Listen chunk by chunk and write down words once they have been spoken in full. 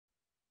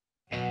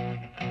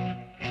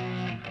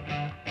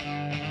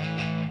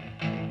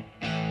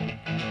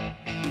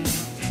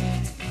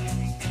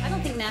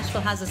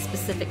Nashville has a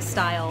specific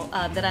style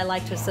that I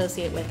like to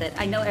associate with it.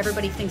 I know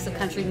everybody thinks of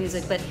country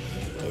music, but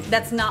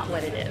that's not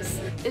what it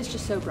is. It's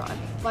just so broad.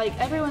 Like,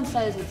 everyone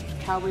says it's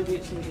cowboy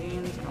boots and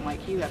jeans. I'm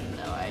like, you have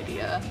no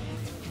idea.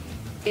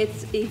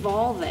 It's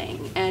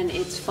evolving and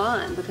it's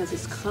fun because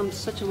it's come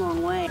such a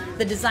long way.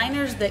 The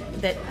designers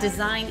that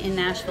design in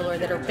Nashville or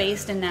that are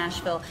based in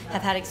Nashville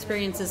have had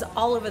experiences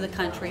all over the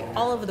country,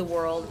 all over the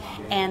world,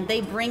 and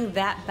they bring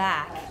that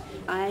back.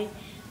 I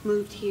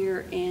moved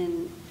here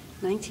in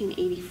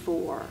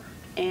 1984,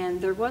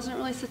 and there wasn't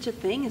really such a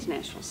thing as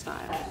Nashville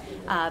style.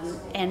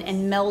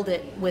 And meld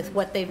it with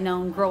what they've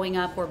known growing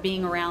up or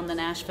being around the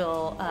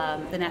Nashville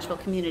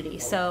community.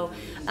 So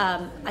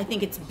I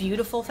think it's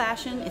beautiful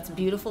fashion, it's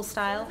beautiful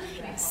style.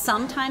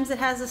 Sometimes it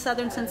has a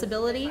Southern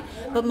sensibility,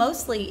 but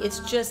mostly it's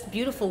just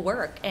beautiful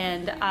work.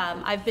 And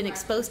I've been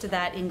exposed to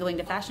that in going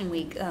to Fashion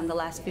Week the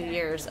last few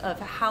years,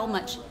 of how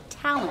much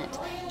talent,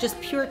 just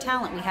pure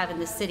talent we have in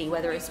this city,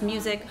 whether it's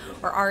music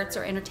or arts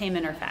or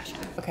entertainment or fashion.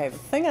 Okay, the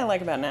thing I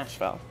like about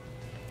Nashville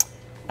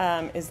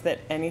is that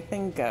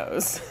anything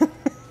goes.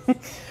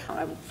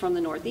 I'm from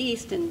the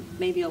Northeast and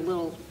maybe a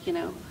little,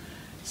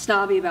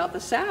 snobby about the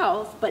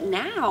South, but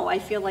now I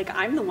feel like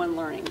I'm the one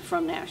learning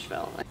from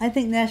Nashville. I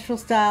think Nashville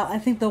style, I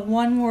think the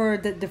one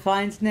word that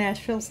defines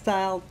Nashville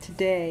style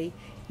today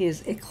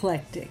is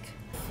eclectic.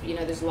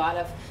 There's a lot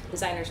of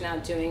designers now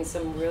doing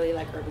some really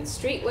like urban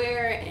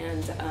streetwear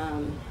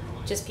and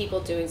just people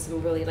doing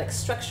some really like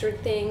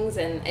structured things,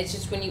 and it's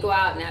just when you go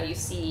out now you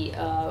see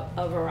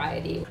a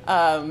variety.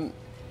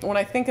 When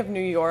I think of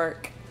New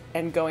York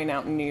and going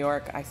out in New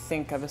York, I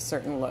think of a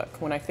certain look.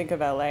 When I think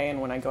of LA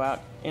and when I go out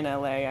in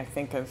LA, I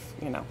think of,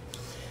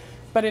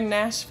 But in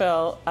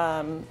Nashville,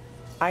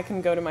 I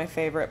can go to my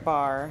favorite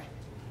bar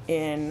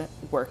in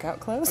workout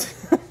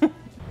clothes.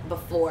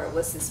 Before it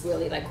was this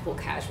really like cool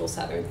casual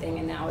Southern thing,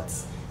 and now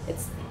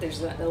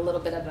there's a little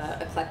bit of a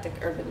eclectic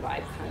urban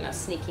vibe kind of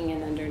sneaking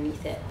in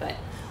underneath it, but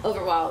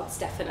overall it's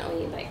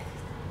definitely like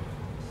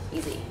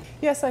easy.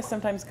 Yes, I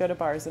sometimes go to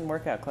bars in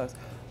workout clothes.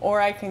 Or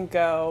I can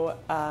go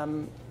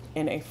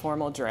in a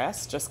formal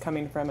dress, just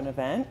coming from an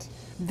event.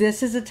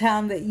 This is a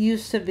town that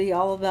used to be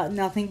all about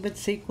nothing but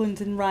sequins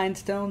and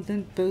rhinestones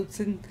and boots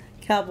and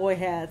cowboy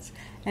hats,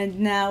 and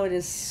now it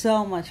is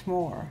so much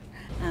more.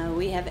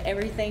 We have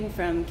everything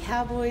from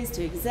cowboys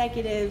to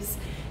executives,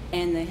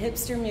 and the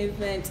hipster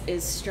movement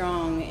is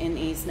strong in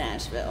East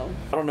Nashville.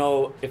 I don't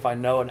know if I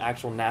know an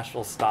actual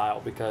Nashville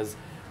style, because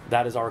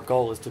that is our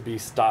goal, is to be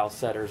style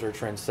setters or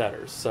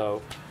trendsetters.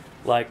 So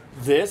like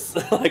this,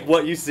 like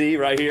what you see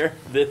right here,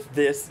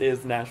 this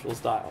is Nashville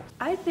style.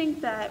 I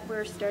think that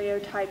we're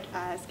stereotyped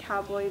as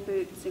cowboy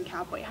boots and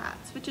cowboy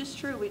hats, which is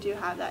true, we do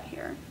have that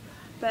here.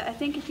 But I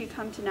think if you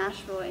come to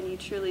Nashville and you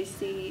truly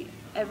see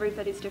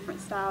everybody's different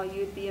style,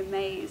 you'd be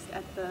amazed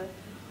at the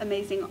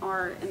amazing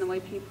art and the way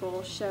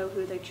people show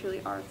who they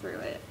truly are through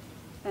it.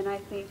 And I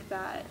think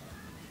that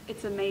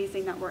it's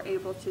amazing that we're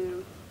able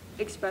to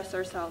express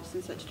ourselves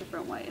in such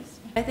different ways.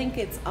 I think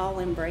it's all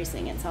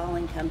embracing, it's all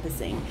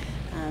encompassing.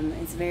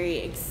 It's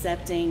very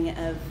accepting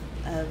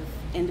of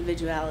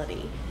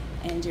individuality,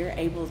 and you're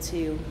able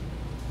to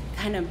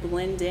kind of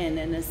blend in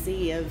a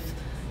sea of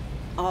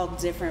all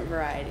different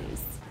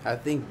varieties. I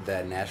think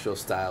that Nashville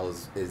style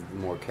is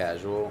more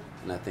casual,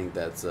 and I think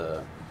that's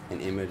an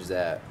image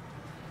that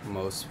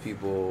most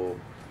people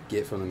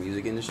get from the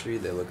music industry.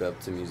 They look up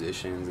to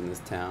musicians in this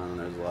town, and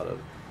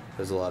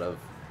there's a lot of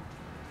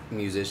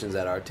musicians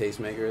that are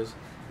tastemakers,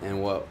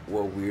 and what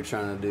we're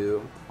trying to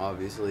do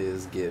obviously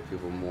is get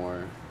people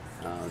more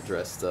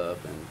dressed up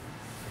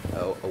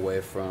and away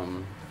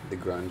from the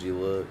grungy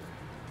look,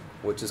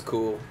 which is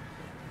cool,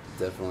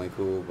 definitely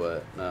cool,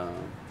 but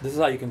this is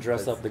how you can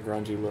dress up the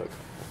grungy look.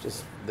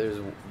 Just there's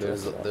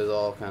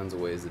all kinds of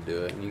ways to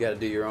do it, and you got to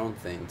do your own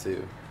thing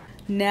too.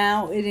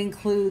 Now it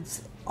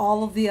includes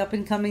all of the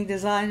up-and-coming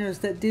designers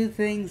that do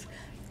things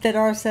that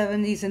are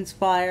 70s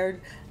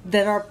inspired,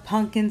 that are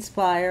punk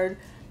inspired,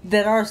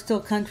 that are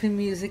still country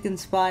music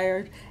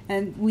inspired,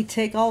 and we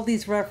take all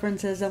these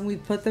references and we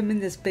put them in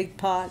this big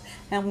pot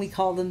and we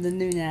call them the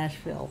new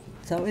Nashville.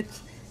 So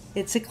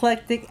it's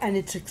eclectic and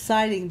it's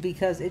exciting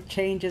because it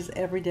changes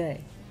every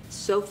day. It's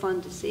so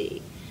fun to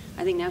see.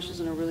 I think Nashville's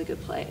in a really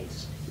good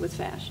place with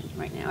fashion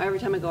right now. Every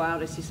time I go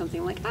out I see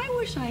something like, I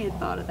wish I had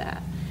thought of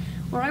that,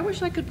 or I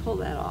wish I could pull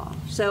that off.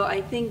 So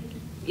I think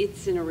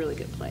it's in a really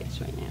good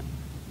place right now.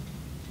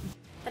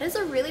 That is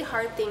a really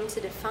hard thing to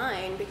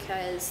define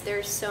because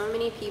there's so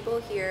many people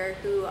here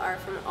who are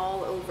from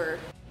all over.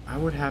 I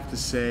would have to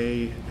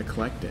say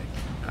eclectic.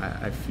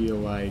 I feel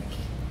like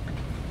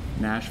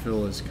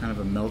Nashville is kind of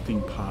a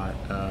melting pot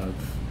of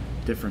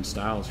different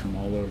styles from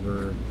all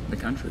over the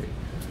country.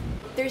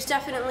 There's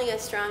definitely a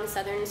strong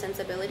Southern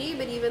sensibility,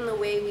 but even the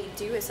way we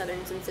do a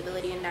Southern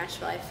sensibility in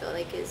Nashville, I feel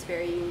like is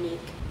very unique.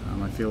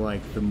 I feel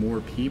like the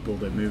more people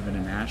that move into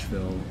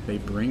Nashville, they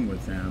bring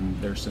with them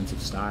their sense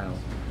of style.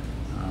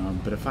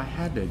 But if I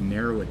had to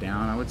narrow it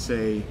down, I would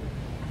say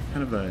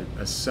kind of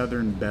a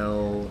Southern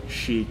belle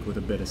chic with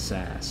a bit of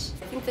sass.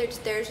 I think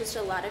there's just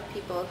a lot of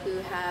people who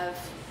have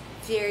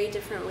very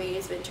different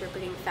ways of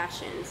interpreting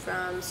fashion,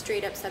 from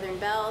straight up Southern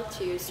Belle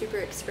to super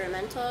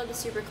experimental to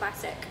super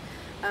classic.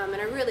 And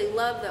I really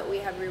love that we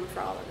have room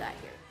for all of that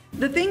here.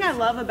 The thing I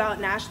love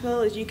about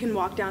Nashville is you can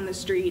walk down the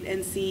street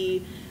and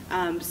see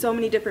so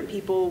many different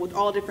people with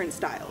all different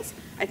styles.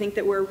 I think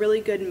that we're a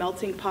really good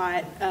melting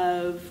pot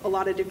of a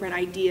lot of different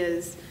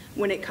ideas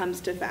when it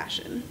comes to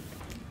fashion.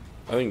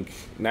 I think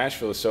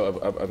Nashville is so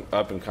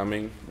up and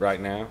coming right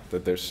now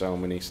that there's so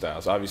many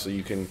styles. Obviously,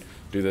 you can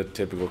do the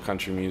typical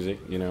country music,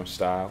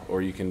 style,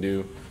 or you can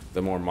do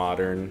the more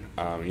modern,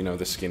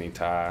 the skinny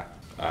tie,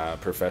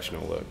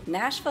 professional look.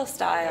 Nashville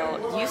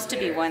style used to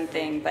be one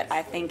thing, but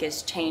I think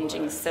is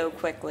changing so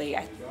quickly.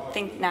 I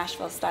think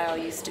Nashville style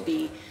used to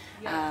be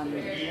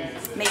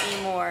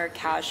maybe more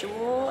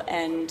casual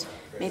and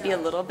maybe a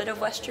little bit of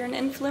Western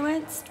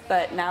influenced,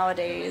 but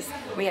nowadays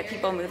we have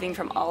people moving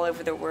from all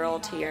over the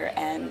world here,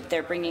 and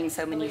they're bringing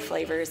so many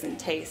flavors and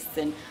tastes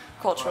and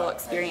cultural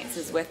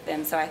experiences with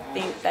them. So I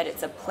think that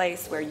it's a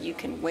place where you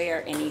can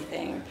wear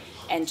anything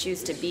and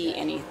choose to be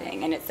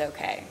anything, and it's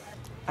okay.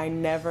 I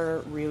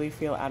never really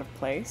feel out of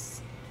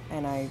place,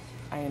 and I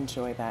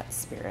enjoy that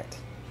spirit.